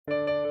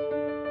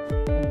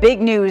Big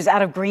news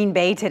out of Green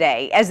Bay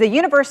today as the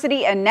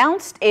university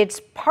announced it's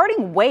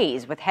parting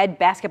ways with head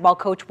basketball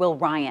coach Will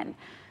Ryan.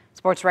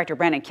 Sports director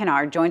Brandon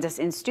Kinnard joins us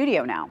in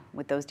studio now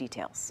with those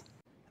details.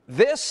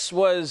 This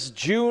was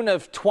June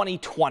of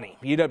 2020.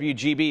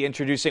 UWGB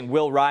introducing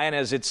Will Ryan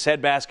as its head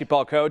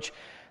basketball coach.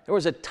 There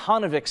was a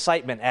ton of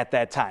excitement at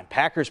that time.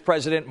 Packers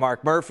president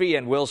Mark Murphy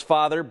and Will's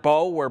father,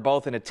 Bo, were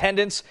both in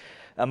attendance.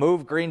 A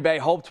move Green Bay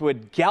hoped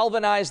would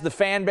galvanize the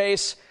fan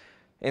base.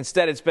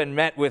 Instead, it's been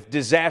met with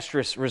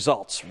disastrous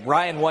results.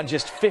 Ryan won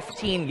just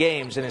 15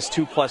 games in his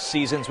 2+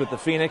 seasons with the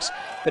Phoenix,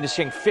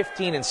 finishing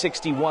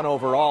 15-61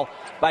 overall.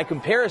 By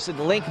comparison,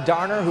 Link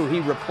Darner, who he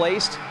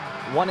replaced,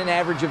 won an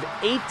average of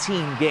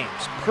 18 games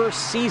per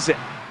season.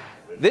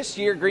 This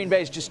year, Green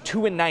Bay is just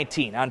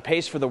 2-19, on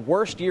pace for the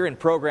worst year in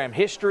program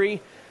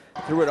history.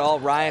 Through it all,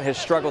 Ryan has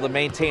struggled to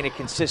maintain a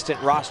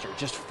consistent roster.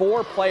 Just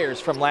 4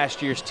 players from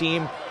last year's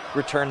team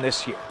returned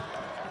this year.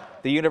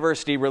 The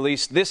university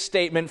released this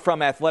statement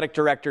from athletic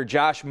director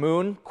Josh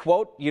Moon.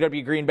 Quote,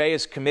 UW Green Bay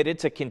is committed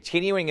to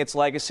continuing its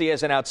legacy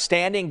as an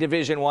outstanding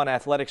Division I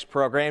athletics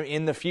program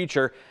in the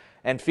future,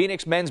 and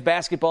Phoenix men's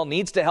basketball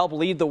needs to help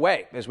lead the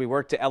way as we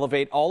work to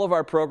elevate all of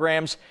our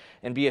programs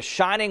and be a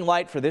shining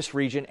light for this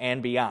region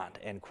and beyond,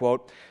 end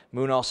quote.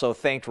 Moon also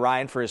thanked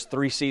Ryan for his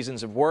 3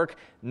 seasons of work.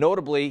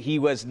 Notably, he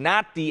was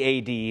not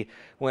the AD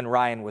when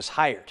Ryan was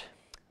hired.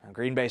 Now,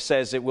 Green Bay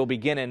says it will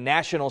begin a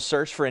national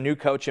search for a new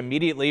coach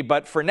immediately,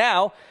 but for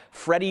now,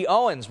 Freddie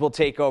Owens will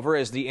take over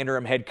as the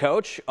interim head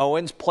coach.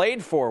 Owens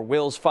played for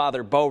Will's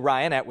father, Bo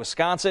Ryan, at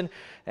Wisconsin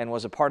and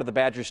was a part of the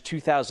Badgers'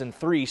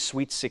 2003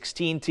 Sweet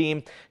 16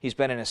 team. He's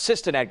been an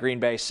assistant at Green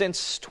Bay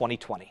since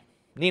 2020.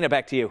 Nina,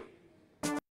 back to you.